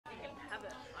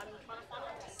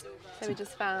So we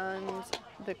just found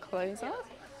the closer,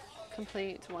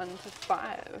 complete 1 to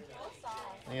 5.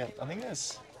 Yeah, I think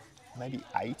there's maybe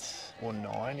 8 or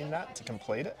 9 in that to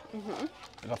complete it.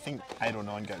 But I think 8 or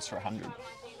 9 goes for 100.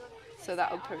 So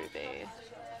that would probably be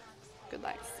good,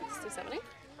 like 60, 70.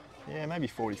 Yeah, maybe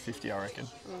 40, 50, I reckon.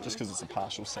 Just because it's a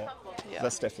partial set. Yeah.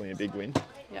 That's definitely a big win.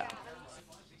 Yeah.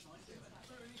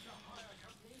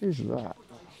 Who's that?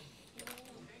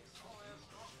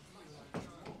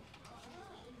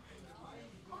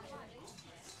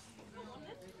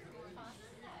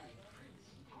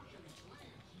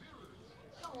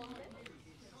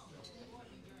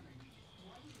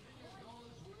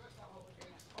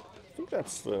 I think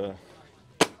that's the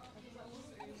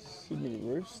Sydney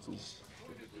Roosters.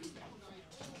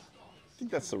 I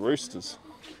think that's the Roosters.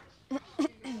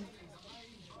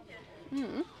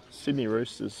 Sydney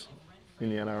Roosters in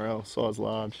the NRL, size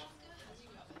large.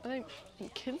 I think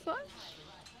kids life?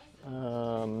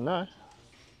 No,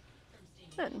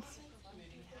 Men's.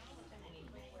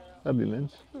 that'd be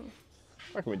men's.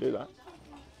 Where can we do that?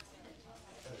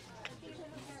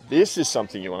 This is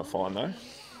something you want to find though.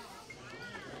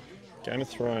 Game of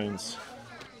Thrones.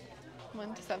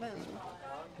 1 to 7.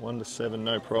 1 to 7,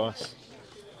 no price.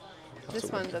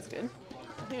 This one does good.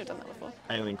 I think I've done that before.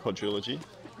 Alien Quadrilogy.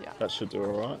 Yeah. That should do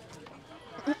all right.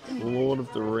 Lord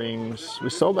of the Rings. We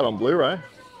sold that on Blu-ray.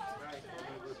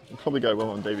 It'll probably go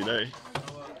well on DVD.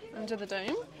 Under the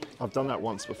Dome? I've done that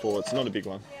once before. It's not a big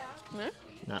one. No?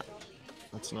 Nah,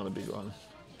 that's not a big one.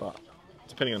 But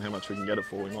depending on how much we can get it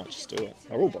for, we might just do it.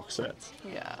 They're all box sets.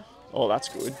 Yeah. Oh, that's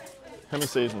good. How many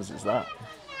seasons is that?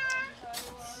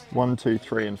 1, 2,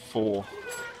 3, and 4.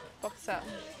 Box set.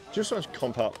 Just want to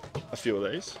comp up a few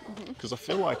of these because I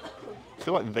feel like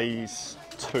these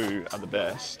 2 are the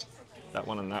best. That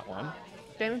one and that one.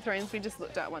 Game of Thrones we just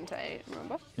looked at 1 to 8,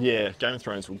 remember? Yeah, Game of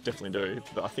Thrones will definitely do,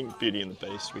 but I think Beauty and the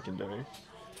Beast we can do.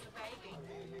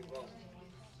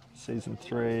 Season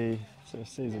 3, so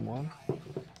season 1.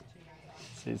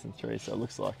 Season 3, so it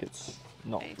looks like it's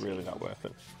not 18. really that worth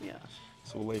it. Yeah.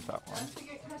 So we'll leave that one. Don't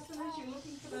forget customers, you're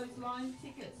looking for those line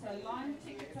tickets. So line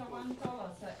tickets are $1.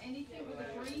 So anything with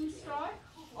a green stripe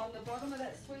on the bottom of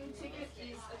that swing ticket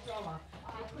is $1.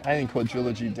 Alien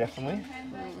Quadrilogy, definitely.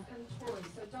 Handbags and toys.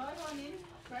 So dive on in,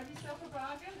 grab yourself a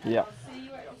bargain, and Yeah. I'll see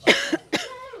you at the checkout.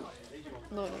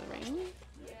 Lord of the Rings.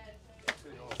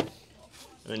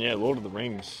 And then yeah, Lord of the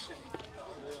Rings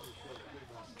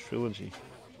trilogy.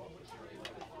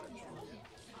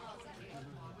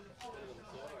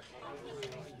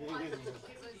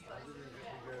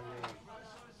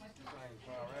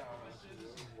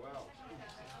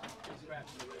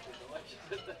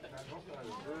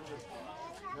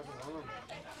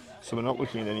 So we're not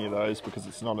looking at any of those because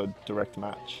it's not a direct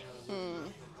match.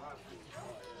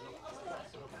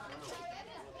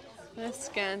 I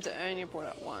scanned it, only brought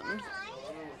up 1.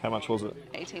 How much was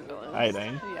it? $18.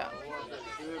 18? Yeah.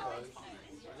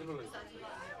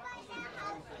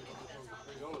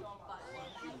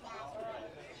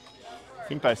 I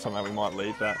think based on that we might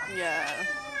leave that. Yeah.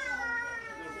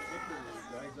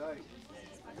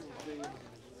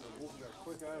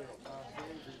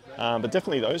 But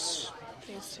definitely those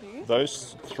These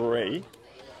 2. 3,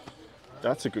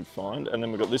 that's a good find. And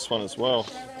then we've got this one as well.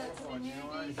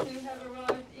 Newbies who have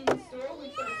arrived in store,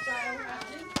 we've got a sale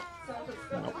happening. So if it's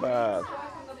got Not bad.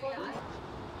 on the bottom.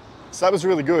 So that was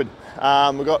really good.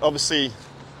 We've got obviously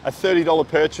a $30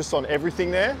 purchase on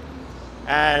everything there.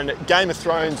 And Game of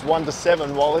Thrones 1 to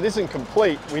 7, while it isn't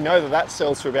complete, we know that that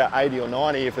sells for about 80 or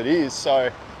 90 if it is.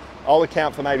 So I'll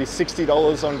account for maybe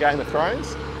 $60 on Game of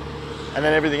Thrones. And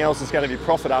then everything else is going to be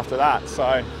profit after that.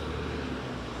 So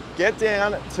get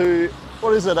down to,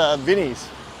 what is it, Vinnie's.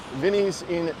 Vinnie's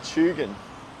in Tugun.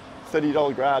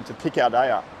 $30 grab to pick our day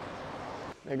up.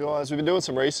 Now guys, we've been doing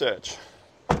some research.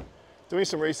 Doing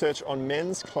some research on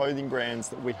men's clothing brands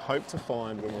that we hope to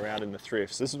find when we're out in the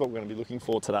thrifts. This is what we're going to be looking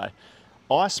for today.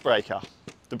 Icebreaker,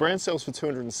 the brand sells for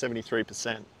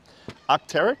 273%.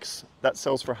 Arc'teryx, that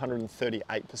sells for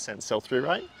 138% sell-through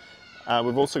rate.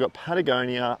 We've also got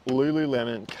Patagonia,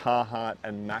 Lululemon, Carhartt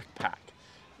and MacPac.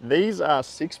 These are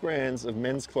 6 brands of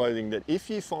men's clothing that if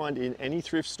you find in any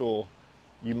thrift store,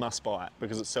 you must buy it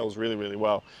because it sells really, really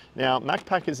well. Now,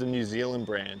 MacPac is a New Zealand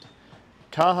brand.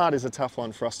 Carhartt is a tough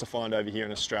one for us to find over here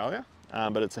in Australia,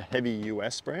 but it's a heavy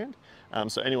US brand.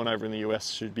 So anyone over in the US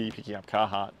should be picking up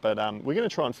Carhartt. But we're going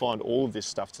to try and find all of this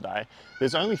stuff today.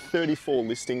 There's only 34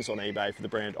 listings on eBay for the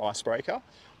brand Icebreaker,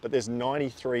 but there's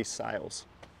 93 sales.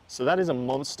 So that is a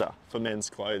monster for men's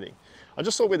clothing. I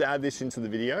just thought we'd add this into the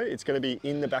video. It's going to be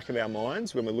in the back of our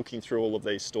minds when we're looking through all of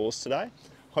these stores today.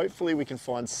 Hopefully we can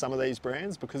find some of these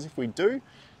brands because if we do,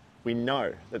 we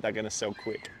know that they're going to sell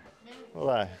quick. What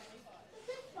are they?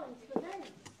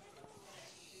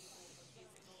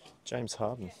 James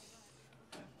Harden.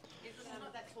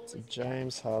 It's a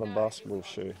James Harden basketball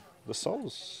shoe. The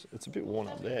sole's, it's a bit worn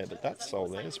up there, but that sole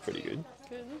there is pretty good.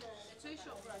 Good.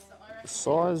 The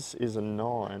size is a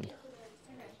 9.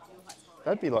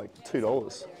 That'd be like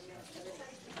 $2.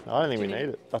 No, I don't think we need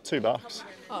it. $2.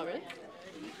 Oh, really?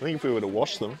 I think if we were to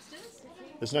wash them,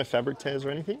 there's no fabric tears or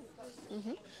anything.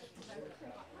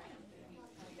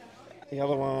 The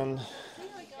other one,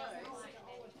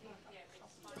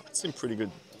 it's in pretty good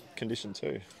condition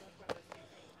too.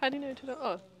 How do you know $2?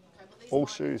 Oh, All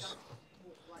shoes,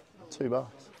 $2.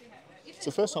 It's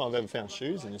the first time I've ever found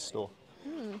shoes in this store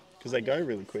because they go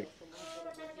really quick.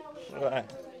 Look at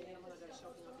that.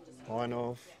 Kind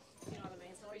of.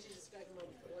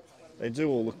 They do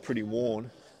all look pretty worn,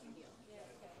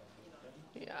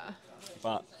 yeah.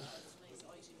 but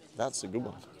that's a good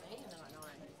one.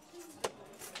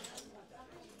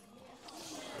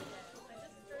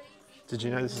 Did you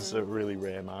know this is a really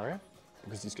rare Mario?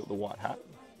 Because he's got the white hat.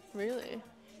 Really?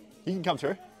 You can come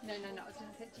through. No, I was going to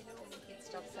say, do you know all the kids'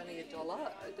 stuff's only $1,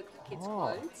 the kids'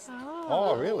 clothes?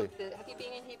 Oh, really? Have you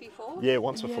been in here before? Yeah,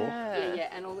 once before. Yeah,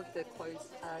 and all of the clothes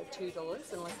are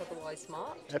 $2 unless otherwise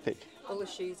marked. Epic. All the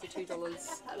shoes are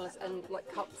 $2, and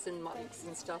like cups and mugs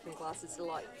and stuff and glasses are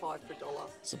like $5 for $1.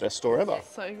 It's the best store ever.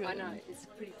 So good. I know, it's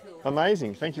pretty cool.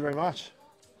 Amazing. Thank you very much.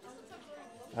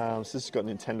 So this has got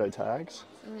Nintendo tags,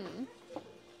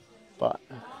 but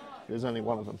there's only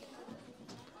one of them.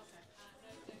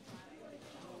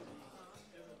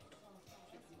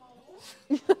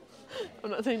 I'm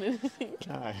not saying anything.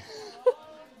 No.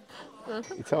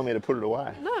 You tell me to put it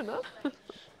away. No.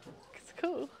 It's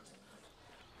cool.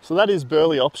 So that is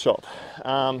Burley Op Shop.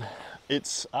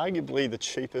 It's arguably the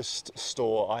cheapest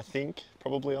store, I think,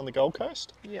 probably on the Gold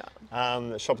Coast. Yeah.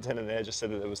 The shop attendant there just said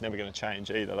that it was never going to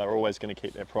change either. They were always going to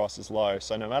keep their prices low.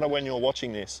 So no matter when you're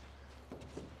watching this,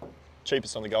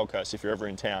 cheapest on the Gold Coast if you're ever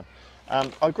in town.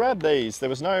 I grabbed these. There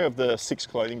was no of the 6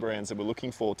 clothing brands that we're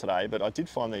looking for today, but I did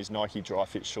find these Nike dry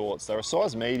fit shorts. They're a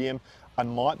size medium. I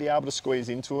might be able to squeeze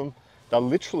into them. They're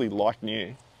literally like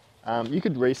new. You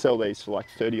could resell these for like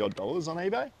 $30 odd on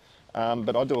eBay,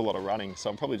 but I do a lot of running, so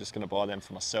I'm probably just going to buy them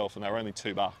for myself, and they're only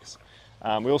 $2.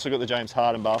 We also got the James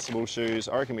Harden basketball shoes.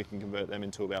 I reckon we can convert them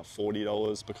into about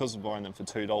 $40. Because of buying them for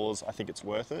 $2, I think it's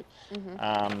worth it.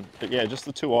 But yeah, just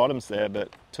the 2 items there, but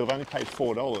to have only paid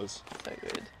 $4, So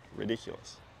good.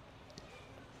 ridiculous.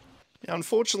 Now,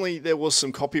 unfortunately, there was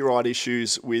some copyright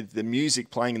issues with the music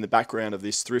playing in the background of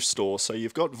this thrift store, so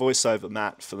you've got voiceover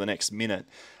Matt for the next minute.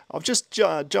 I've just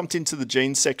jumped into the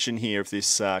jeans section here of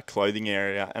this clothing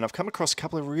area, and I've come across a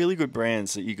couple of really good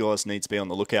brands that you guys need to be on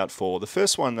the lookout for. The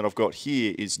first one that I've got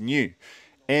here is New.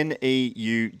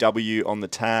 N-E-U-W on the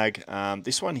tag.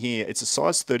 This one here, it's a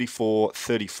size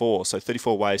 34-34, so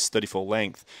 34 waist, 34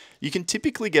 length. You can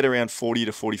typically get around $40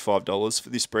 to $45 for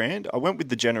this brand. I went with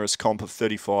the generous comp of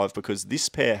 $35 because this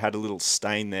pair had a little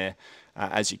stain there,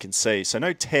 as you can see. So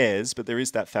no tears, but there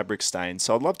is that fabric stain.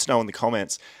 So I'd love to know in the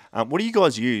comments, what do you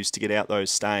guys use to get out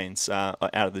those stains out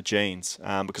of the jeans?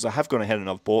 Because I have gone ahead and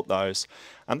I've bought those.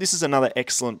 This is another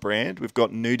excellent brand. We've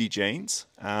got Nudie jeans,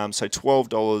 so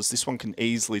 $12. This one can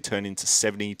easily turn into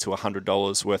 $70 to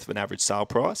 $100 worth of an average sale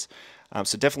price.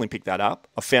 So definitely pick that up.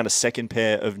 I found a second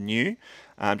pair of New.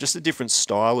 Just a different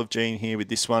style of jean here with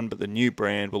this one, but the New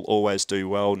brand will always do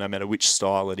well no matter which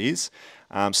style it is.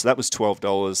 So that was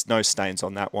 $12. No stains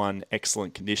on that one.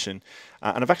 Excellent condition.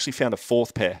 And I've actually found a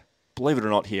fourth pair. Believe it or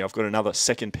not here, I've got another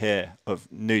second pair of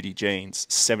Nudie jeans,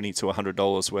 $70 to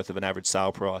 $100 worth of an average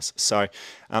sale price. So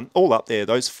all up there,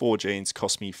 those 4 jeans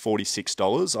cost me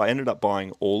 $46. I ended up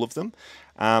buying all of them.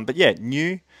 But yeah,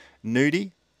 New,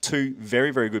 Nudie, 2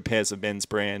 very, very good pairs of men's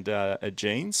brand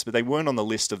jeans, but they weren't on the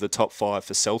list of the top 5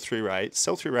 for sell-through rate.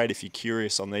 Sell-through rate, if you're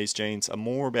curious on these jeans, are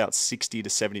more about 60 to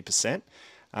 70%,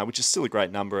 which is still a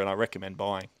great number, and I recommend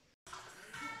buying.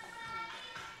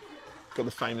 Got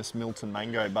the famous Milton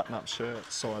Mango button-up shirt,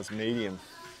 size medium,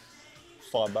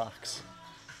 $5.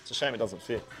 It's a shame it doesn't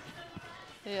fit.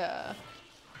 Yeah.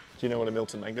 Do you know what a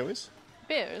Milton Mango is?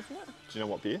 Beer, isn't it? Do you know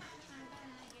what beer?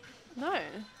 No.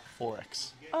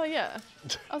 4X. Oh, yeah.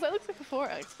 I was like, it looks like a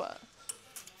 4X, but...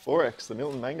 4X, the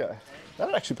Milton Mango.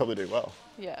 That'd actually probably do well.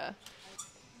 Yeah.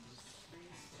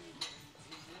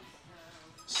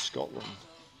 Scotland.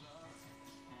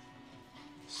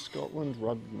 Scotland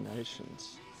Rugby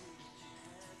Nations.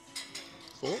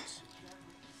 Thoughts?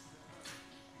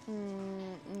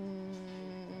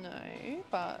 No,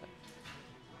 but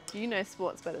you know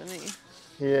sports better than me.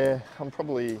 Yeah, I'm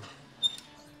probably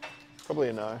a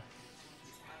no.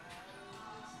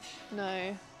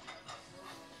 No.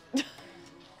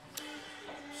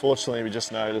 Fortunately, we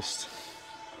just noticed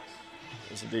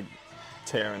there's a big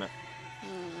tear in it.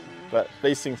 But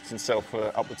these things can sell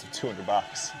for upwards of 200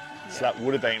 bucks. So that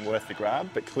would have been worth the grab,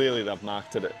 but clearly they've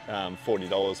marked it at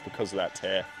 $40 because of that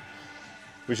tear,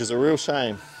 which is a real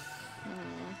shame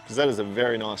because that is a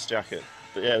very nice jacket.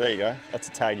 But yeah, there you go. That's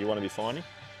a tag you want to be finding.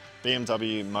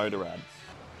 BMW Motorrad.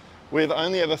 We've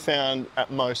only ever found at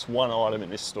most one item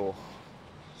in this store.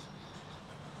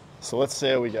 So let's see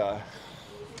how we go.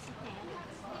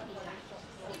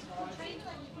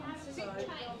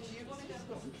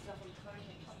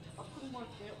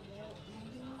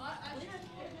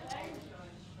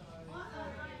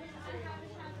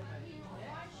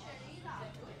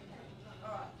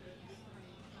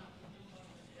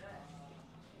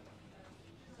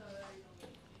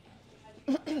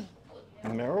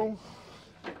 Merrill,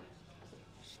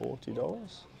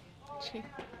 $40. Cheap.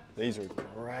 These are a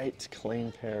great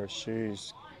clean pair of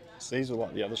shoes. So these are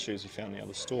like the other shoes we found in the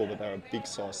other store, but they're a big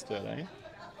size 13.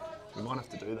 We might have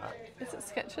to do that. Is it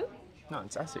Skechers? No,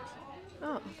 it's Asics.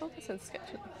 Oh, I thought it said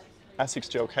Skechers. Asics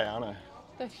Gel Kayano.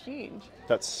 They're huge.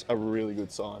 That's a really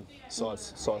good sign.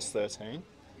 Size 13.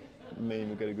 Mean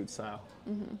we'll get a good sale.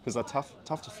 Because they're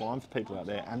tough to find for people out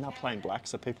there, and they're plain black,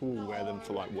 so people will wear them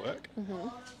for like work.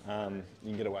 You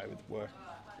can get away with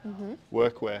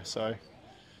workwear, so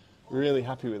really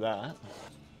happy with that.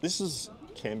 This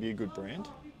can be a good brand.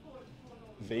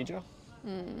 Vija.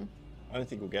 I don't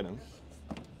think we'll get them,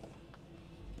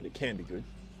 but it can be good.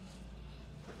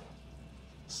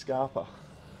 Scarpa.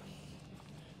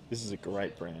 This is a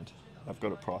great brand. I've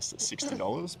got it priced at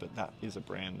 $60, but that is a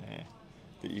brand there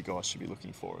that you guys should be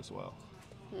looking for as well.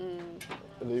 And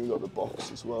then you've got the box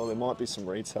as well. There might be some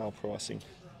retail pricing.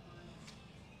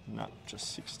 No,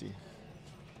 just 60.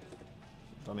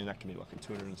 I mean, that can be like a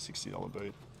 $260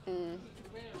 boot.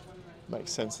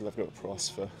 Makes sense that they've got a price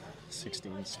for 60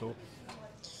 in store.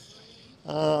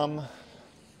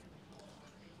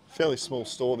 Fairly small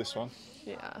store, this one.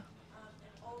 Yeah.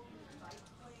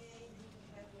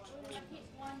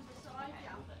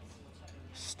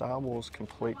 Star Wars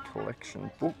Complete Collection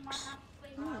books.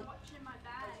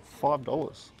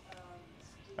 $5.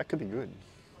 That could be good.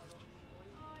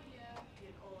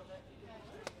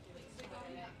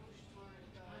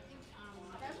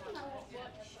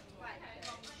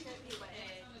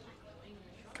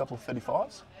 Couple of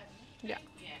 35s? Yeah.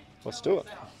 Let's do it.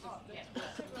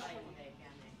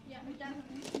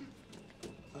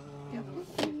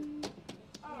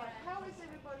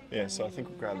 Yeah, so I think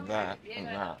we'll grab that and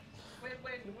that. We're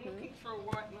looking for a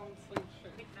white long sleeve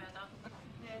shirt.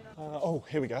 Oh,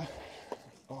 here we go.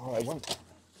 Oh, they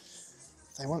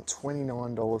want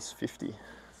 $29.50.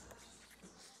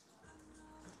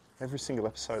 Every single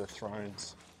episode of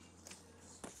Thrones.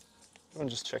 Everyone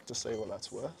just check to see what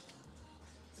that's worth.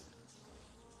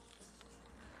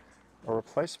 A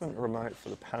replacement remote for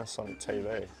the Panasonic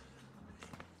TV.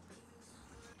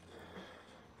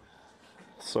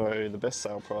 So the best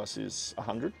sale price is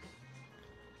 $100.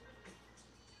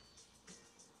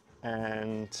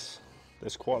 And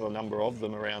there's quite a number of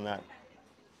them around that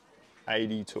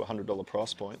 $80 to $100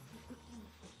 price point.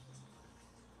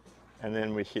 And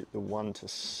then we hit the 1 to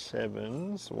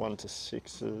 7s, 1 to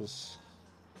 6s.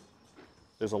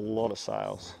 There's a lot of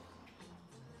sales.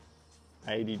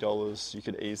 $80 you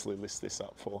could easily list this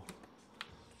up for.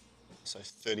 So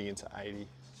 30 into 80.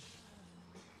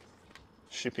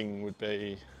 Shipping would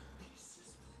be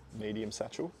medium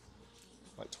satchel,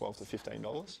 like $12 to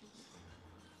 $15.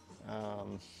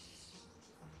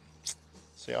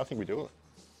 So yeah, I think we do it.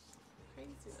 Crazy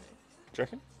though. Do you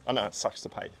reckon? I know it sucks to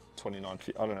pay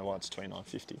 $29.50. I don't know why it's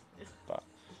 $29.50, but.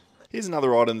 Here's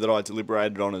another item that I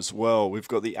deliberated on as well. We've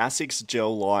got the Asics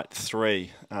Gel Light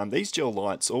 3. These gel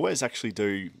lights always actually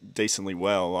do decently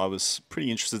well. I was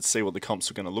pretty interested to see what the comps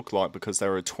were going to look like because they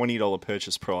were a $20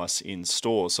 purchase price in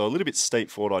store. So a little bit steep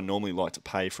for what I normally like to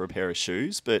pay for a pair of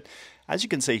shoes. But as you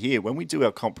can see here, when we do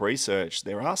our comp research,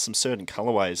 there are some certain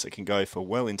colorways that can go for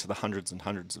well into the hundreds and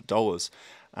hundreds of dollars.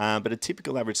 But a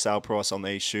typical average sale price on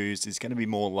these shoes is going to be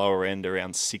more lower end,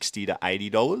 around $60 to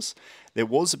 $80. There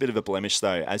was a bit of a blemish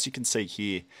though, as you can see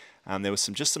here. There was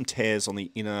just some tears on the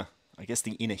inner, I guess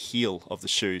the inner heel of the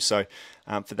shoe. So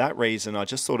for that reason, I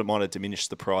just thought it might have diminished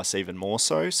the price even more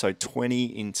so. So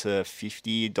 $20 into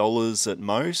 $50 at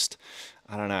most.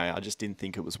 I don't know, I just didn't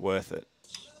think it was worth it.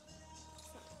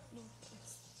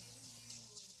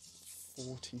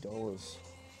 $40.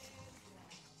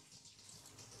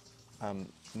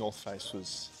 North Face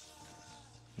was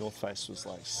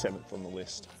like 7th on the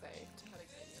list.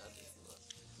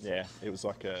 Yeah, it was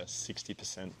like a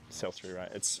 60% sell-through rate.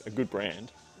 It's a good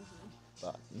brand,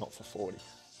 but not for 40.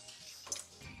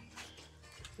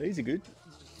 These are good.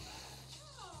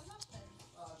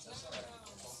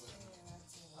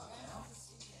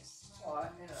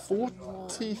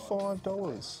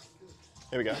 $45.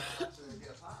 Here we go.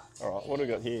 All right, what do we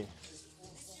got here?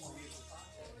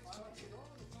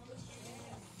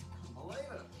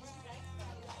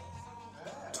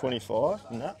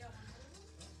 $25, no.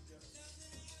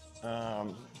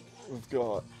 We've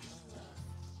got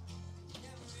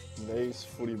these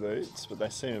footy boots, but they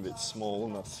seem a bit small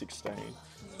and they're 16.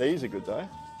 These are good though.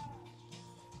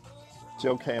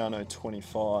 Gel Keanu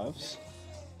 25s.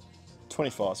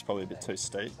 25 is probably a bit too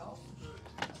steep.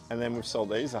 And then we've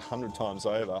sold these 100 times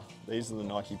over. These are the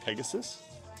Nike Pegasus.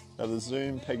 Now the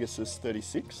Zoom Pegasus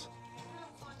 36,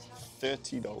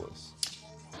 $30.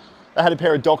 I had a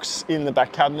pair of Docs in the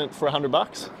back cabinet for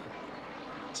 $100.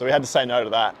 So we had to say no to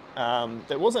that.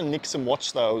 There was a Nixon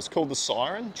watch though. It was called the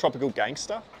Siren, Tropical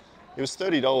Gangster. It was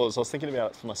 $30. I was thinking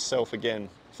about it for myself again,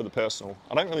 for the personal.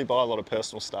 I don't really buy a lot of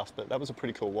personal stuff, but that was a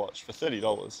pretty cool watch for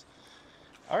 $30.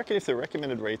 I reckon if the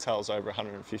recommended retail is over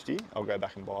 150, I'll go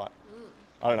back and buy it.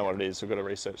 I don't know what it is. We've got to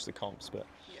research the comps, but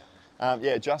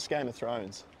yeah, just Game of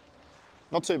Thrones.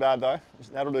 Not too bad though.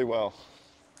 That'll do well.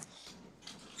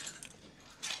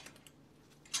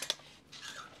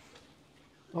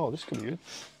 Oh, this could be good.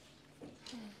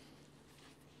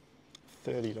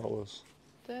 $30.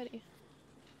 30. It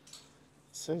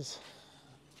says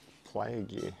player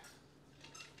gear.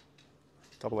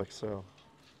 XXL.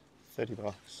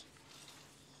 $30.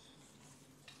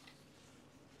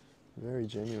 Very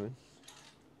genuine.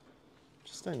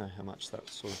 Just don't know how much that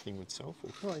sort of thing would sell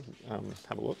for. Can I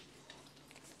have a look?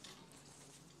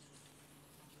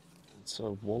 It's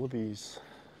a Wallabies.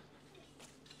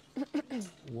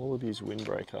 Wallabies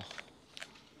windbreaker.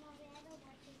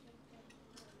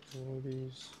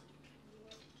 Wallabies.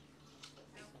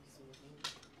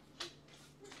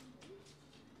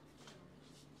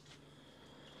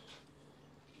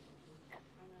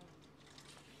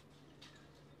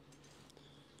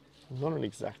 Not an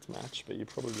exact match, but you're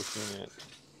probably looking at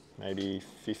maybe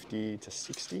 50 to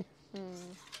 60.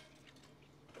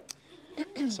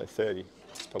 So 30,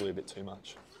 it's probably a bit too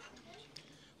much,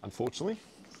 unfortunately.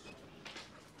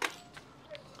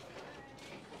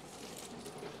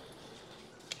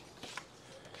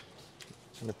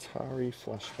 An Atari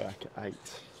Flashback 8.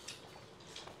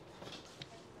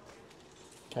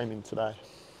 Came in today.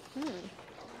 And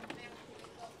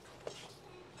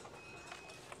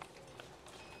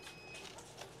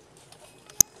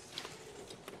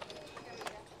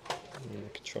the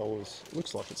controllers,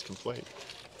 looks like it's complete.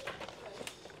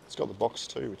 It's got the box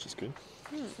too, which is good.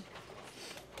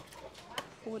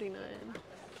 49.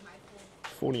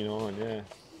 49, yeah.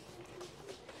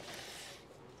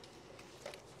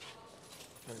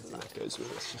 I don't think that goes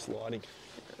with us, just lighting.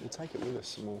 We'll take it with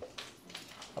us and we'll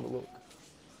have a look.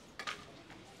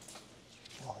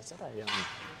 Oh, is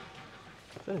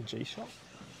that a G-Shock?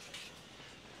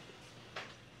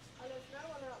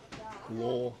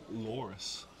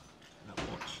 Loris, that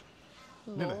watch.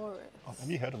 Never. Loris. Oh, have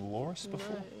you heard of Loris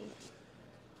before? No.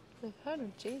 I've heard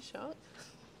of G-Shock.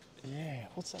 Yeah,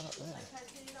 what's that up there?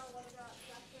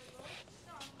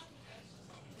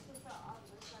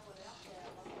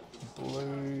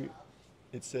 Blue,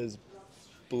 it says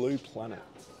Blue Planet.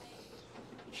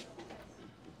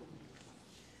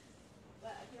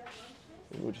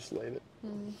 We'll just leave it.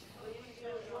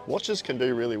 Watches can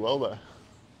do really well though.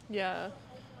 Yeah,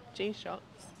 G-Shocks.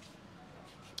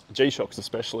 G-Shocks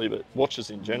especially, but watches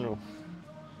in general.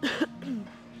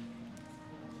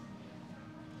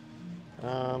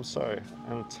 So,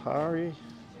 an Atari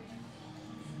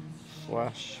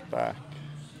Flashback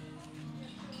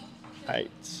 8.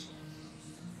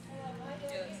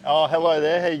 Oh, hello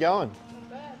there, how you going?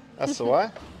 That's the way.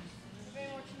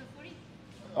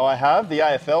 Oh, I have, the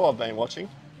AFL I've been watching.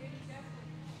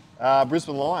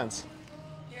 Brisbane Lions.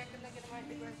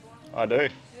 I do.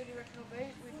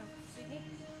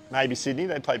 Maybe Sydney,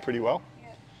 they play pretty well.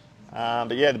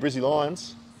 But yeah, the Brisbane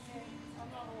Lions.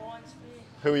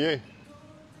 Who are you?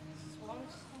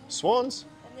 Swans?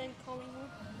 And then Collingwood.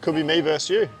 Could be me versus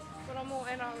you. But I'm all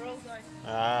NRL though.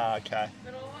 Ah, okay.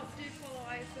 But I do follow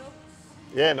AFL.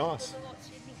 Yeah, nice. There's a lot of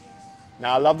Sydney games. No,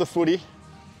 I love the footy.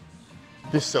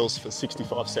 This sells for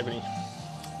 $65.70.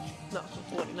 Not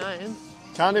for 49.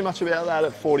 Can't do much about that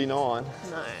at 49.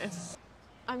 No.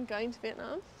 I'm going to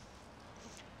Vietnam.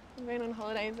 I'm going on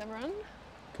holidays, everyone.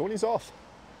 Courtney's off.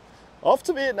 Off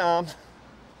to Vietnam.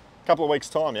 A couple of weeks'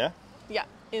 time, yeah? Yeah,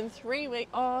 in 3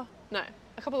 weeks. Oh, no,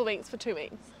 a couple of weeks for 2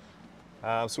 weeks.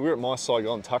 So we're at my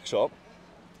Saigon tuck shop.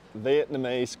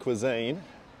 Vietnamese cuisine.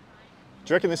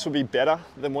 Do you reckon this will be better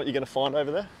than what you're going to find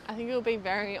over there? I think it will be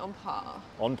very on par.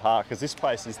 On par, because this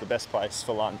place is the best place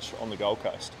for lunch on the Gold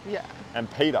Coast. Yeah. And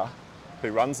Peter,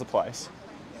 who runs the place,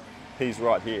 he's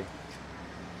right here.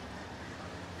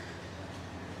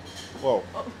 Well,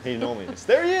 he normally is.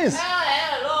 There he is!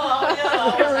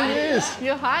 There he is!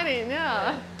 You're hiding,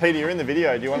 yeah. Peter, you're in the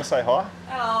video. Do you want to say hi?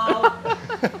 Hello.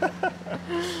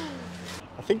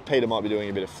 I think Peter might be doing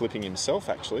a bit of flipping himself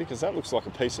actually, because that looks like a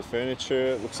piece of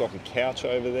furniture. It looks like a couch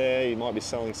over there. He might be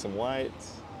selling some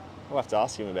weights. I'll have to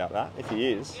ask him about that if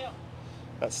he is.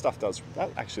 That stuff that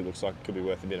actually looks like it could be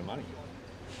worth a bit of money.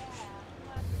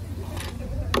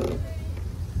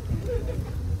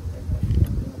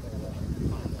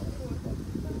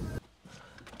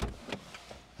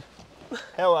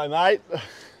 Hello, mate.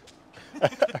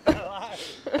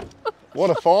 What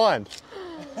a find.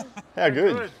 How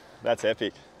good. That's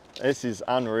epic. This is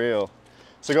unreal.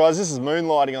 So guys, this is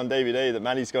Moonlighting on DVD that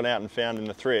Matty's gone out and found in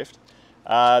the thrift.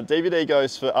 DVD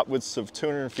goes for upwards of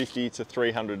 $250 to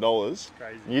 $300.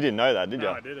 Crazy. You didn't know that, did you?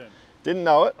 No, I didn't. Didn't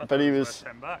know it, I but thought he it was.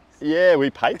 worth $10. Yeah,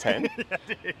 we paid 10. Yeah, I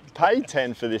did. Paid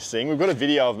 10 for this thing. We've got a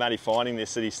video of Matty finding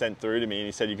this that he sent through to me, and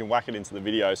he said you can whack it into the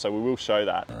video, so we will show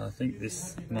that. I think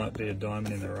this might be a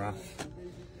diamond in the rough.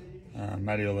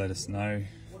 Matty will let us know.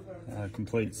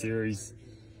 Complete series,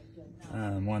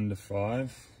 1 to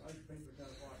 5.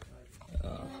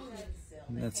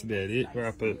 That's about it. We're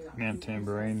up at Mount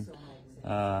Tambourine,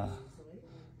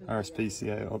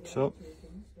 RSPCA op shop.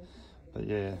 But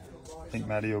yeah, I think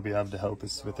Matty will be able to help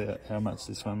us with how much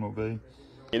this one will be.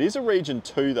 It is a region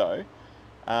 2 though,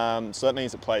 so that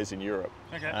means it plays in Europe.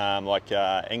 Okay. Like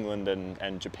England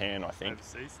and Japan, I think.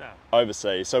 Overseas stuff.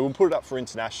 Overseas. So we'll put it up for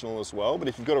international as well, but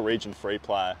if you've got a region 3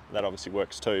 player, that obviously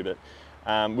works too. But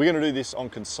we're going to do this on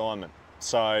consignment.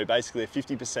 So basically a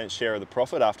 50% share of the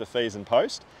profit after fees and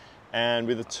post. And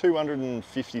with a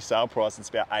 250 sale price, it's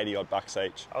about 80 odd bucks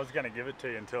each. I was going to give it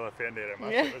to you until I found out how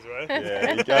much it was worth.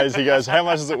 Yeah, he goes, how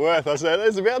much is it worth? I said,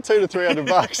 it's about 200 to 300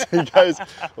 bucks. He goes,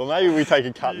 well, maybe we take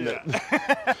a cut in it.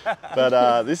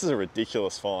 But this is a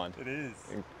ridiculous find. It is.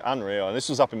 Unreal. And this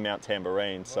was up in Mount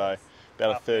Tambourine, so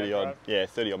about a Up there, 30 odd, right?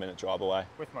 30 odd minute drive away.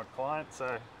 With my client, so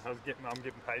I'm getting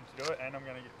paid to do it, and I'm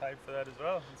going to get paid for that as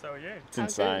well, and so are you. It's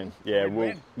insane. Yeah,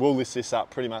 we'll list this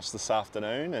up pretty much this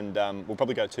afternoon, and we'll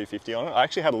probably go 250 on it. I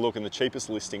actually had a look, and the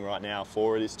cheapest listing right now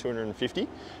for it is 250,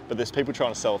 but there's people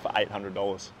trying to sell it for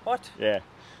 $800. What? Yeah,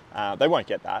 they won't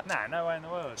get that. Nah, no way in the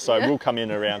world. So we'll come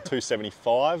in around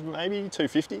 275, maybe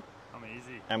 250. I'm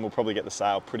easy. And we'll probably get the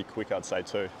sale pretty quick, I'd say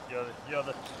too. You're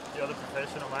the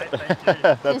professional, mate. Thank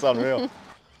you. That's unreal.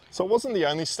 So it wasn't the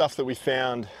only stuff that we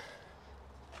found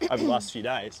over the last few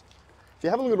days. If you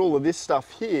have a look at all of this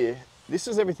stuff here, this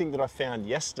is everything that I found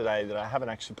yesterday that I haven't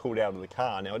actually pulled out of the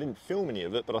car. Now I didn't film any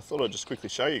of it, but I thought I'd just quickly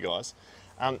show you guys.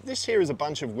 This here is a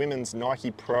bunch of women's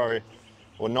Nike Pro,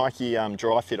 or Nike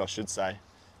Dry Fit I should say.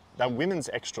 They're women's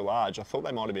extra large. I thought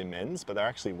they might have been men's, but they're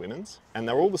actually women's. And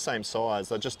they're all the same size,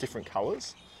 they're just different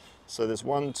colors. So there's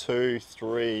 1, 2,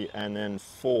 3, and then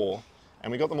 4.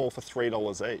 And we got them all for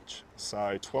 $3 each.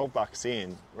 So 12 bucks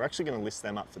in. We're actually going to list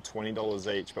them up for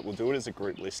 $20 each, but we'll do it as a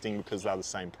group listing because they're the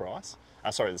same price.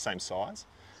 Sorry, the same size.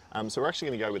 So we're actually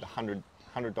going to go with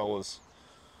 $100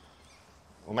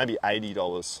 or maybe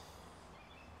 $80.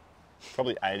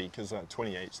 Probably 80 because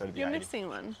 20 each, that'd be You're 80. missing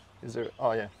one. Is there?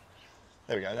 Oh yeah.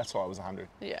 There we go. That's why it was 100.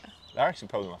 Yeah. They're actually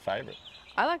probably my favourite.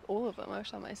 I like all of them,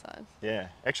 actually, on my size. Yeah.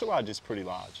 Extra large is pretty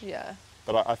large. Yeah.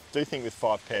 But I do think with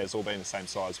 5 pairs all being the same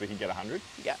size, we can get 100.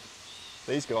 Yeah.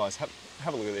 These guys, have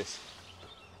a look at this.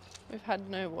 We've had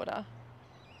no water.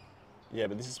 Yeah,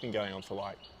 but this has been going on for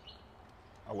like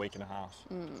a week and a half.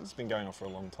 It's been going on for a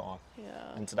long time.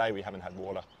 Yeah. And today we haven't had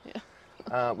water.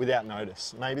 Yeah. Without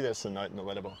notice. Maybe there's a note in the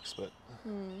letterbox, but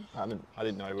I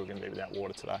didn't know we were going to be without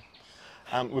water today.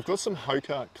 We've got some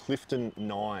Hoka Clifton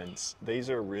 9s. These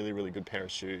are a really, really good pair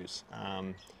of shoes.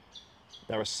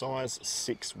 They're a size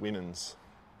 6 women's.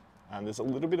 There's a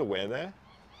little bit of wear there,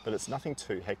 but it's nothing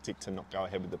too hectic to not go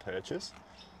ahead with the purchase.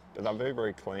 But they're very,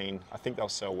 very clean. I think they'll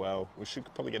sell well. We should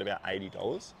probably get about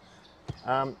 $80.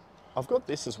 I've got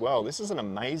this as well. This is an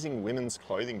amazing women's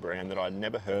clothing brand that I'd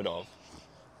never heard of.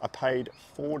 I paid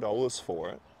 $4 for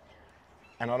it,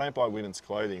 and I don't buy women's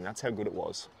clothing. That's how good it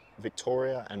was.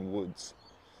 Victoria and Woods.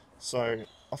 So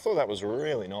I thought that was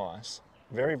really nice.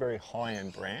 Very, very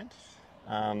high-end brand.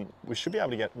 We should be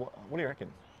able to get, what do you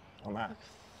reckon on that?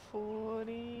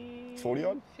 40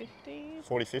 odd? 50?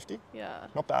 40, 50? Yeah.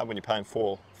 Not bad when you're paying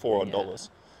four odd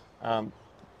dollars.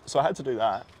 So I had to do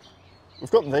that. We've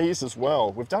got these as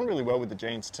well. We've done really well with the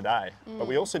jeans today, but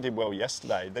we also did well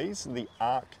yesterday. These are the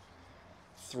Arc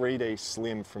 3D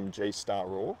Slim from G-Star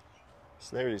Raw.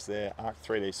 So there it is there, Arc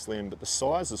 3D Slim, but the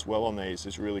size as well on these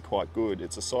is really quite good.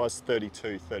 It's a size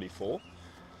 32, 34.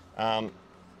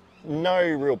 No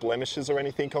real blemishes or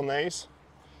anything on these.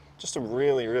 Just a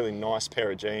really, really nice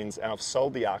pair of jeans, and I've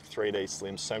sold the Arc 3D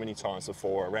Slim so many times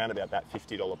before, around about that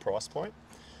 $50 price point.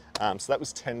 So that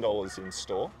was $10 in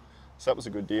store, so that was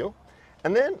a good deal.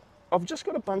 And then I've just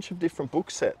got a bunch of different book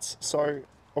sets. So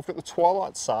I've got the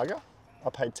Twilight Saga.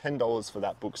 I paid $10 for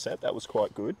that book set, that was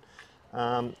quite good.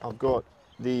 I've got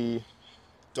the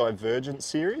Divergent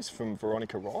series from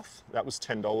Veronica Roth, that was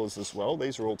 $10 as well.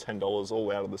 These are all $10,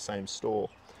 all out of the same store.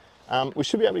 We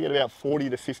should be able to get about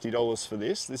 $40 to $50 for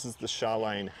this. This is the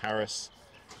Charlene Harris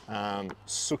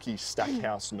Sookie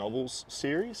Stackhouse Novels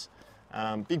series.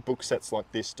 Big book sets like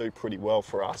this do pretty well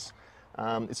for us.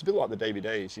 It's a bit like the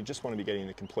DVDs, you just want to be getting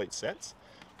the complete sets.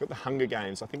 Got the Hunger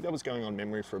Games, I think that was going on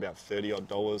memory for about $30 odd.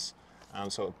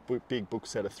 So a big book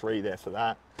set of 3 there for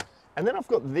that. And then I've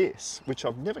got this, which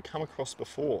I've never come across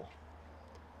before.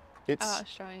 It's Our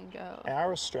Australian Girl.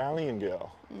 Our Australian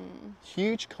Girl.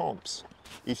 Huge comps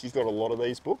if you've got a lot of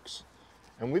these books.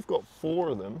 And we've got 4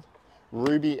 of them,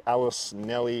 Ruby, Alice,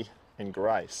 Nellie and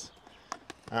Grace.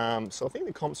 So I think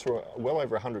the comps were well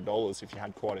over $100 if you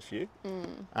had quite a few.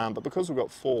 But because we've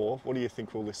got 4, what do you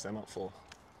think we'll list them up for?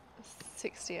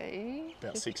 60.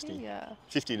 About 50? 60. Yeah.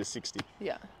 50 to 60.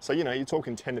 Yeah. So, you know, you're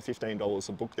talking $10 to $15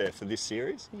 a book there for this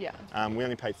series. Yeah. We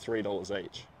only paid $3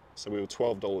 each. So we were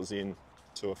 $12 in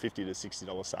to a $50 to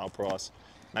 $60 sale price.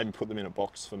 Maybe put them in a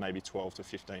box for maybe $12 to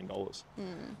 $15.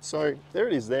 So there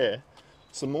it is there.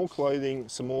 Some more clothing,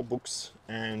 some more books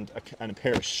and a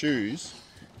pair of shoes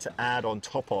to add on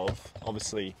top of,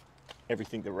 obviously,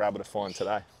 everything that we're able to find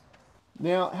today.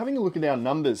 Now, having a look at our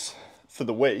numbers for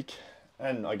the week,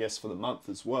 and I guess for the month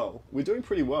as well, we're doing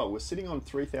pretty well. We're sitting on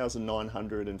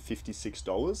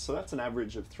 $3,956, so that's an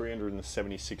average of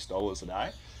 $376 a day,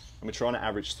 and we're trying to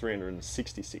average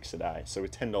 $366 a day, so we're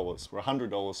 $10. We're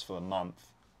 $100 for the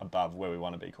month above where we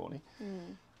want to be, Courtney.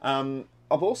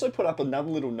 I've also put up another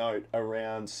little note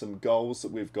around some goals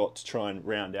that we've got to try and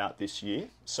round out this year.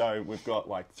 So we've got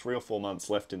like 3 or 4 months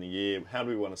left in the year. How do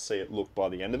we want to see it look by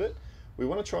the end of it? We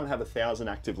want to try and have 1,000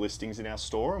 active listings in our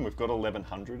store, and we've got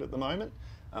 1,100 at the moment.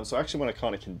 So I actually want to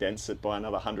kind of condense it by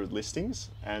another 100 listings,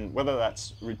 and whether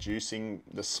that's reducing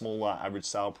the smaller average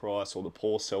sale price or the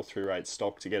poor sell-through rate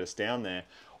stock to get us down there,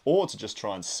 or to just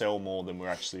try and sell more than we're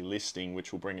actually listing,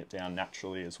 which will bring it down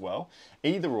naturally as well.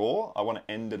 Either or, I want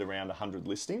to end at around 100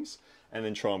 listings and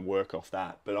then try and work off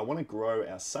that. But I want to grow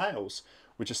our sales,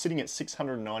 which are sitting at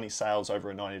 690 sales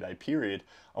over a 90-day period.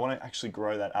 I want to actually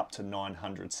grow that up to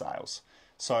 900 sales.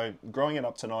 So growing it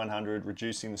up to 900,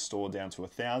 reducing the store down to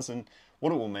 1,000,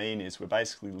 what it will mean is we're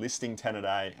basically listing 10 a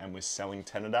day and we're selling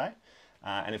 10 a day.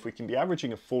 And if we can be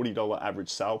averaging a $40 average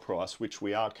sale price, which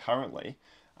we are currently,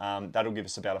 that'll give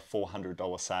us about a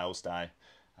 $400 sales day,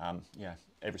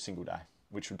 every single day,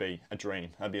 which would be a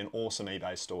dream. That'd be an awesome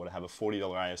eBay store to have a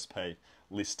 $40 ASP,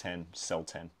 list 10, sell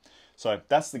 10. So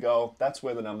that's the goal. That's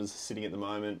where the numbers are sitting at the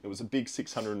moment. It was a big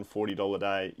 $640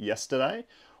 day yesterday.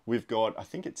 We've got, I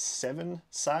think it's 7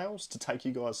 sales to take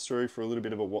you guys through for a little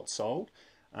bit of a what sold.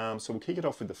 So we'll kick it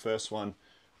off with the first one,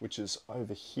 which is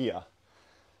over here.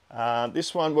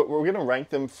 This one, we're going to rank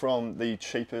them from the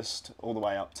cheapest all the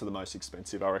way up to the most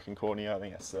expensive, I reckon, Courtney. I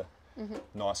think that's the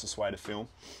nicest way to film.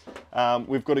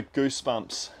 We've got a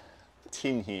Goosebumps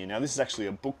tin here. Now, this is actually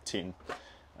a book tin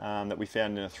that we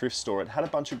found in a thrift store. It had a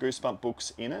bunch of Goosebump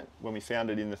books in it when we found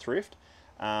it in the thrift,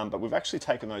 but we've actually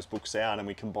taken those books out and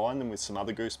we combined them with some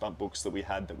other Goosebump books that we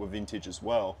had that were vintage as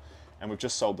well, and we've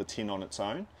just sold the tin on its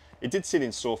own. It did sit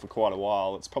in store for quite a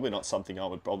while. It's probably not something I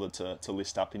would bother to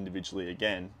list up individually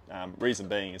again. Reason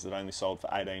being is it only sold for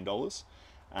 $18.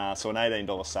 So an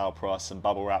 $18 sale price and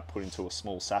bubble wrap put into a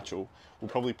small satchel. We'll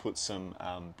probably put some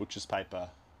butcher's paper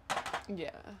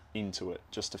into it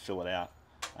just to fill it out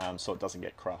so it doesn't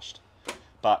get crushed.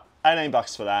 But 18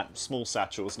 bucks for that, small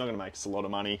satchel. It's not going to make us a lot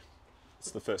of money. It's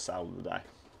the first sale of the day.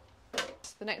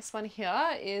 The next one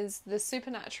here is the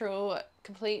Supernatural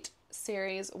Complete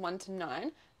Series 1 to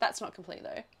 9. That's not complete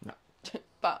though. No.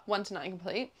 But 1 to 9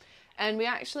 complete. And we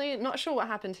actually, not sure what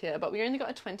happened here, but we only got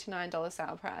a $29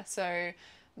 sale price. So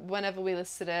whenever we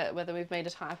listed it, whether we've made a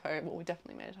typo, well, we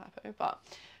definitely made a typo, but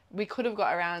we could have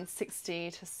got around 60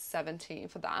 to 70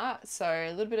 for that. So a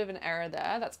little bit of an error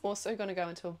there. That's also going to go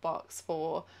into a box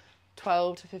for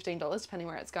 $12 to $15, depending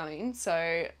where it's going.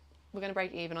 So we're going to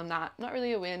break even on that. Not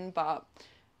really a win, but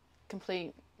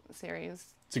complete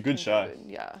series. It's a good show.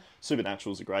 Yeah.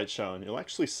 Supernatural's a great show, and you'll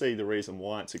actually see the reason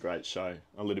why it's a great show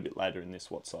a little bit later in this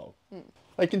What Sold.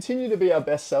 They continue to be our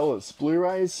best sellers,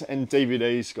 Blu-rays and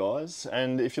DVDs, guys.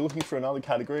 And if you're looking for another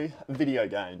category, video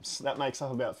games. That makes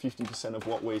up about 50% of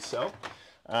what we sell.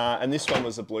 And this one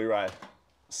was a Blu-ray.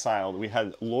 sale, we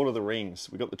had Lord of the Rings.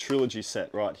 We got the trilogy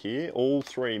set right here, all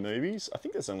 3 movies. I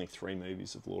think there's only 3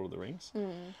 movies of Lord of the Rings.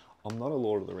 I'm not a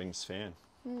Lord of the Rings fan.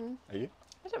 Are you?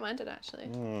 I don't mind it actually.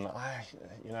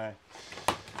 You know,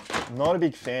 not a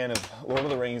big fan of Lord of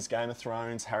the Rings, Game of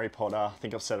Thrones, Harry Potter. I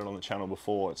think I've said it on the channel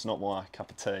before. It's not my cup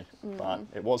of tea, but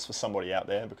it was for somebody out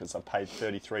there because I paid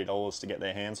 $33 to get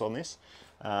their hands on this.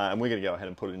 And we're going to go ahead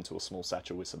and put it into a small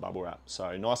satchel with some bubble wrap.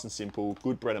 So nice and simple,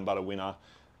 good bread and butter winner.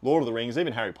 Lord of the Rings,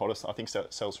 even Harry Potter, I think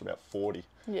sells for about 40.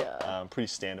 Yeah. Pretty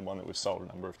standard one that we've sold a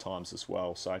number of times as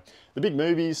well. So the big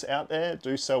movies out there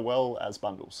do sell well as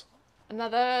bundles.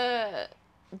 Another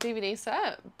DVD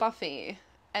set, Buffy,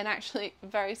 and actually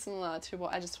very similar to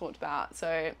what I just talked about.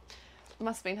 So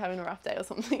must have been having a rough day or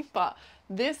something, but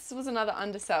this was another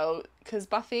undersell because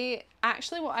Buffy,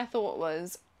 actually what I thought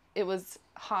was it was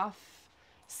half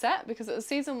set because it was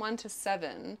season 1 to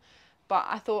 7, but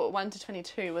I thought 1 to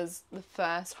 22 was the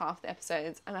first half of the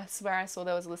episodes, and I swear I saw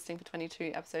there was a listing for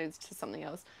 22 episodes to something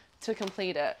else to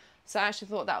complete it. So I actually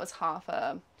thought that was half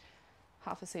a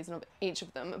season of each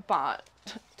of them, but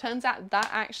turns out that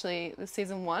actually the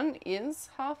season 1 is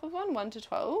half of 1 to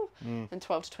 12, and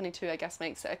 12 to 22 I guess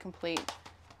makes it a complete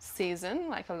season,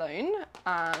 like alone.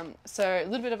 So a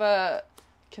little bit of a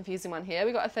confusing one here.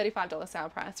 We got a $35 sale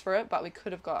price for it, but we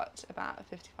could have got about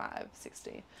 55,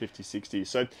 60. 50, 60.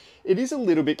 So it is a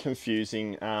little bit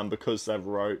confusing because they've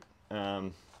wrote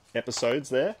episodes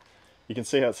there. You can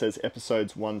see how it says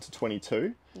episodes 1 to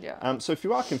 22. Yeah. So if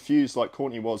you are confused, like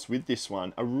Courtney was with this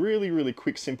one, a really, really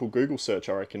quick, simple Google search,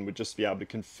 I reckon, would just be able to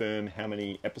confirm how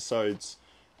many episodes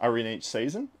are in each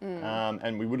season.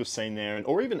 And we would have seen there,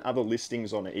 or even other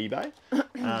listings on eBay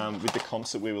with the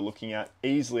comps that we were looking at,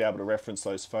 easily able to reference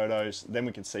those photos. Then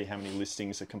we can see how many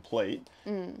listings are complete.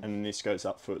 And then this goes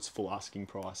up for its full asking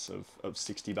price of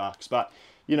 $60. But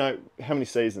you know, how many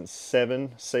seasons?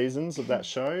 7 seasons of that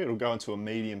show. It'll go into a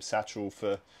medium satchel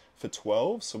for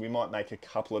 12, so we might make a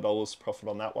couple of dollars profit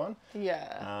on that one.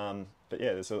 Yeah. But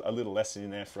yeah, there's a little lesson in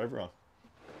there for everyone.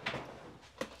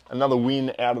 Another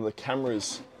win out of the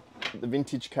cameras, the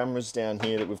vintage cameras down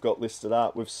here that we've got listed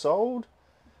up. We've sold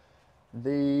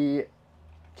the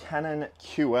Canon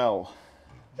QL,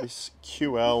 this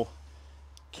QL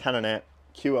Canonette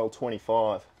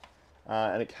QL25.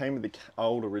 And it came with the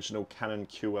old original Canon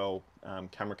QL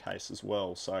camera case as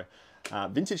well. So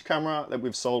vintage camera that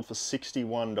we've sold for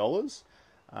 $61.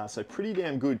 So pretty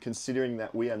damn good considering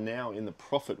that we are now in the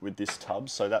profit with this tub.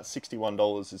 So that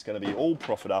 $61 is going to be all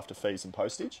profit after fees and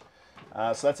postage.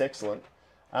 So that's excellent.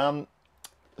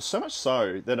 So much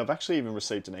so that I've actually even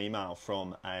received an email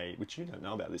from which you don't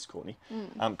know about this, Courtney,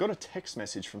 got a text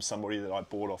message from somebody that I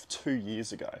bought off 2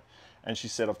 years ago. And she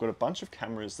said, I've got a bunch of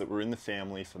cameras that were in the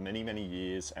family for many, many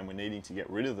years and we're needing to get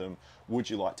rid of them. Would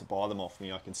you like to buy them off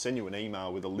me? I can send you an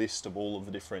email with a list of all of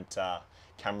the different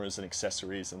cameras and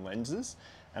accessories and lenses.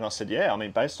 And I said, yeah, I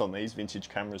mean, based on these vintage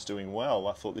cameras doing well,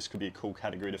 I thought this could be a cool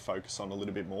category to focus on a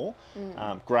little bit more.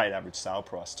 Great average sale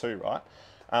price too, right?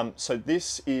 So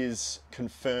this is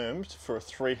confirmed for a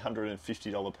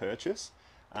 $350 purchase.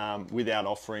 Without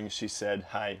offering, she said,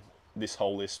 hey, this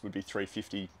whole list would be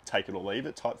 $350, take it or leave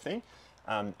it type thing.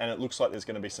 And it looks like there's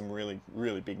going to be some really,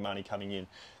 really big money coming in.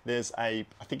 There's I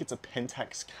think it's a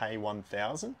Pentax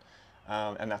K1000,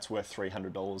 and that's worth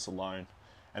 $300 alone.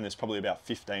 And there's probably about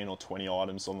 15 or 20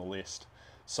 items on the list.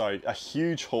 So a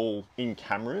huge haul in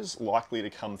cameras likely to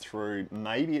come through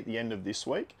maybe at the end of this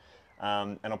week.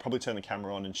 And I'll probably turn the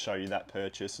camera on and show you that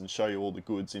purchase and show you all the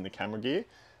goods in the camera gear.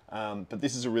 But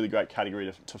this is a really great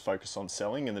category to focus on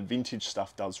selling, and the vintage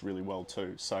stuff does really well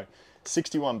too. So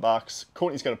 $61.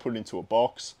 Courtney's going to put it into a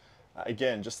box.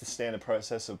 Again, just the standard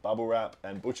process of bubble wrap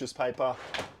and butcher's paper,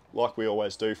 like we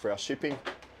always do for our shipping.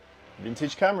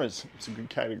 Vintage cameras, it's a good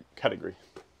category.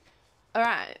 All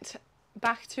right,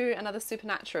 back to another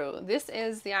Supernatural. This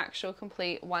is the actual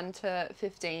complete 1 to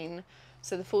 15,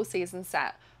 so the full season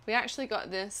set. We actually got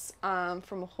this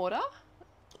from a hoarder.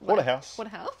 Hoarderhouse.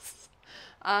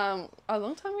 A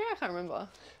long time ago, I can't remember.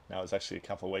 No, it was actually a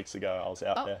couple of weeks ago. I was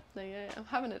out there. There you go. I'm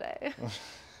having a day.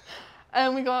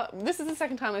 And we got, this is the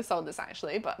second time we've sold this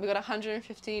actually, but we got a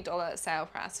 $150 sale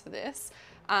price for this.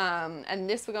 And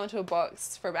this will go into a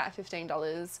box for about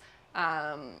 $15.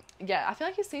 Yeah, I feel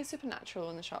like you see Supernatural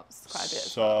in the shops quite a bit.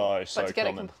 So but to get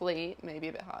common. it complete, maybe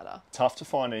a bit harder. Tough to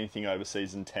find anything over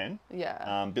season 10.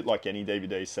 Yeah. Bit like any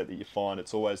DVD set that you find,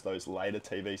 it's always those later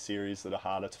TV series that are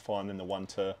harder to find than the 1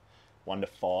 to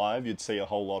 5 you'd see a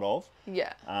whole lot of.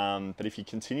 Yeah. But if you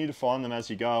continue to find them as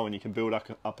you go and you can build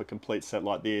up a complete set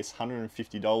like this,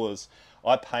 $150,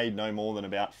 I paid no more than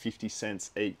about 50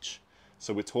 cents each.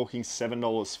 So we're talking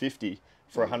 $7.50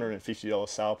 for $150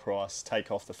 sale price,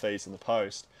 take off the fees and the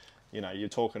post, you know, you're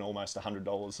talking almost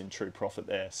 $100 in true profit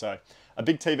there. So a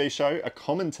big TV show, a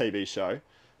common TV show,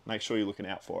 make sure you're looking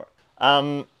out for it.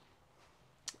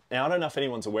 Now, I don't know if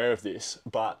anyone's aware of this,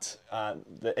 but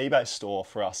the eBay store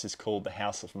for us is called the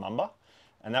House of Mamba,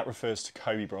 and that refers to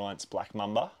Kobe Bryant's Black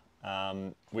Mamba,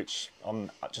 which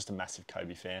I'm just a massive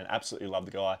Kobe fan. Absolutely love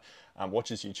the guy.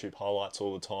 Watches YouTube highlights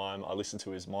all the time. I listen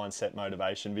to his mindset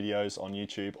motivation videos on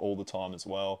YouTube all the time as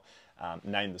well.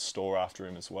 Named the store after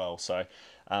him as well. So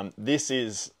this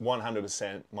is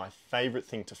 100% my favorite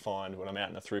thing to find when I'm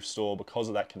out in a thrift store because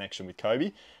of that connection with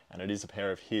Kobe, and it is a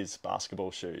pair of his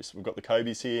basketball shoes. We've got the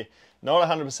Kobe's here. Not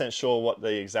 100% sure what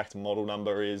the exact model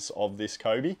number is of this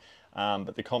Kobe,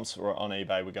 but the comps were on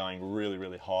eBay were going really,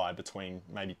 really high, between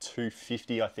maybe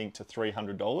 $250, I think, to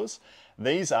 $300.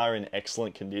 These are in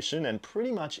excellent condition, and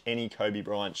pretty much any Kobe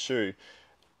Bryant shoe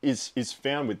is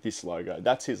found with this logo.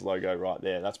 That's his logo right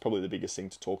there. That's probably the biggest thing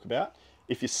to talk about.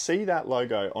 If you see that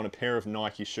logo on a pair of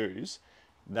Nike shoes,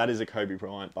 that is a Kobe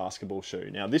Bryant basketball shoe.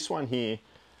 Now this one here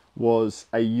was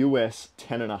a US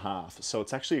 10.5, so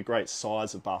it's actually a great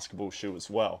size of basketball shoe as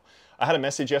well. I had a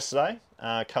message yesterday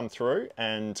come through,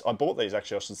 and I bought these,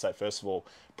 actually I should say first of all,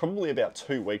 probably about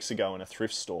 2 weeks ago in a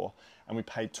thrift store, and we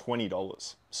paid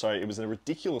 $20. So it was a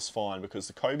ridiculous find because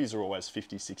the Kobe's are always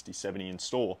 50, 60, 70 in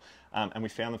store, and we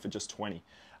found them for just 20.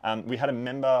 We had a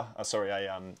member, a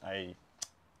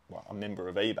member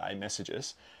of eBay message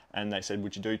us, and they said,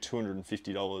 would you do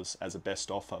 $250 as a best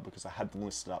offer, because I had them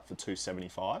listed up for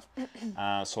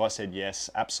 $275. So I said yes,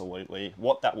 absolutely.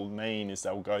 What that will mean is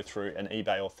they will go through an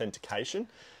eBay authentication.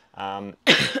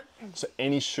 So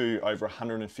any shoe over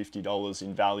 $150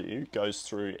 in value goes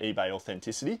through eBay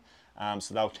authenticity.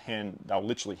 So they'll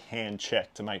literally hand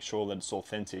check to make sure that it's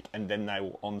authentic, and then they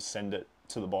will on-send it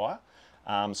to the buyer.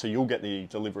 So you'll get the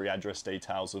delivery address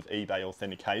details of eBay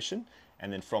authentication,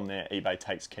 and then from there eBay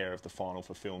takes care of the final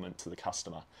fulfillment to the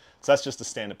customer. So that's just a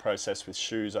standard process with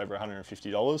shoes over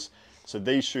 $150. So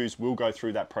these shoes will go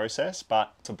through that process,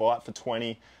 but to buy it for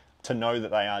 $20, to know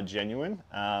that they are genuine,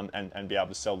 and be able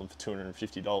to sell them for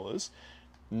 $250,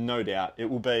 no doubt it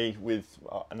will be, with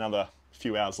another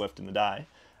few hours left in the day,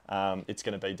 it's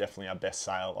going to be definitely our best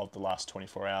sale of the last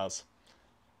 24 hours.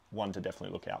 One to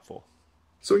definitely look out for.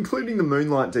 So including the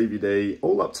Moonlight DVD,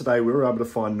 all up today we were able to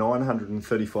find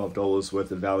 $935 worth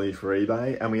of value for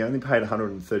eBay, and we only paid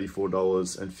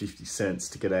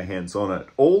 $134.50 to get our hands on it.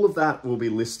 All of that will be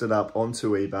listed up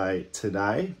onto eBay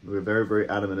today. We're very, very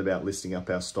adamant about listing up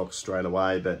our stock straight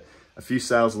away, but a few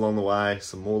sales along the way,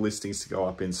 some more listings to go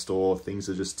up in store. Things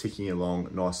are just ticking along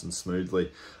nice and smoothly.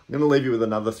 I'm going to leave you with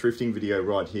another thrifting video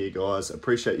right here, guys.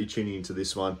 Appreciate you tuning into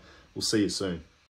this one. We'll see you soon.